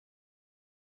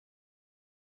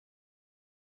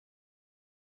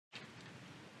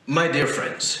My dear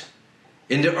friends,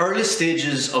 in the early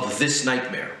stages of this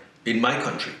nightmare in my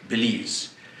country,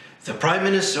 Belize, the Prime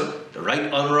Minister, the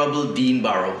Right Honourable Dean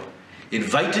Barrow,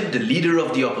 invited the Leader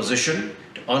of the Opposition,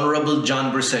 the Honourable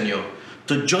John Briceño,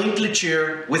 to jointly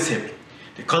chair with him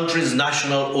the country's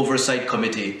National Oversight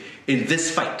Committee in this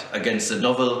fight against the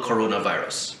novel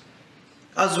coronavirus.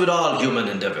 As with all human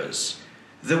endeavours,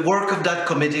 the work of that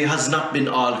committee has not been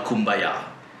all kumbaya,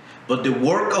 but the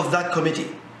work of that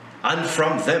committee, and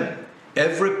from them,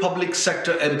 every public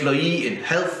sector employee in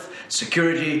health,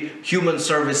 security, human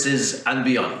services, and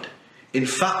beyond. In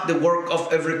fact, the work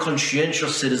of every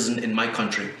conscientious citizen in my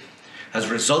country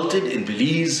has resulted in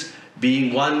Belize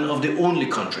being one of the only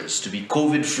countries to be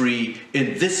COVID-free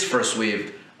in this first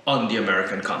wave on the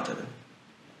American continent.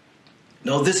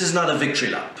 Now, this is not a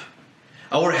victory lap.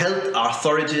 Our health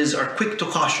authorities are quick to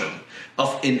caution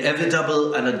of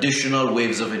inevitable and additional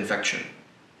waves of infection.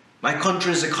 My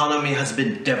country's economy has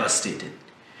been devastated.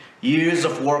 Years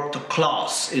of work to claw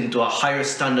us into a higher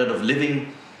standard of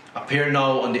living appear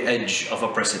now on the edge of a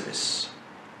precipice.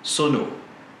 So no,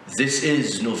 this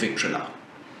is no victory lap.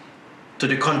 To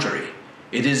the contrary,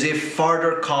 it is a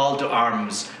further call to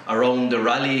arms around the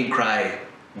rallying cry,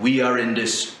 "We are in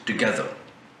this together."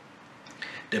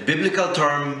 The biblical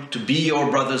term, "to be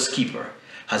your brother's keeper,"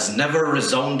 has never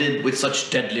resounded with such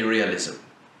deadly realism.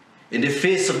 In the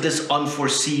face of this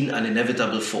unforeseen and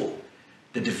inevitable foe,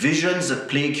 the divisions that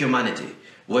plague humanity,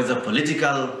 whether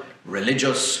political,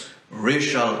 religious,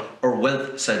 racial, or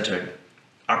wealth-centered,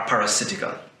 are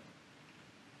parasitical.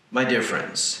 My dear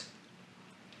friends,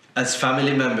 as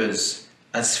family members,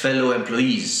 as fellow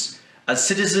employees, as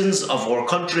citizens of our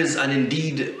countries and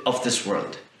indeed of this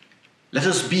world, let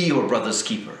us be your brother's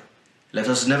keeper. Let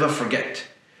us never forget,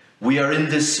 we are in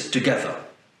this together,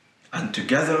 and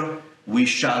together we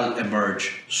shall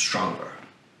emerge stronger.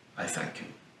 I thank you.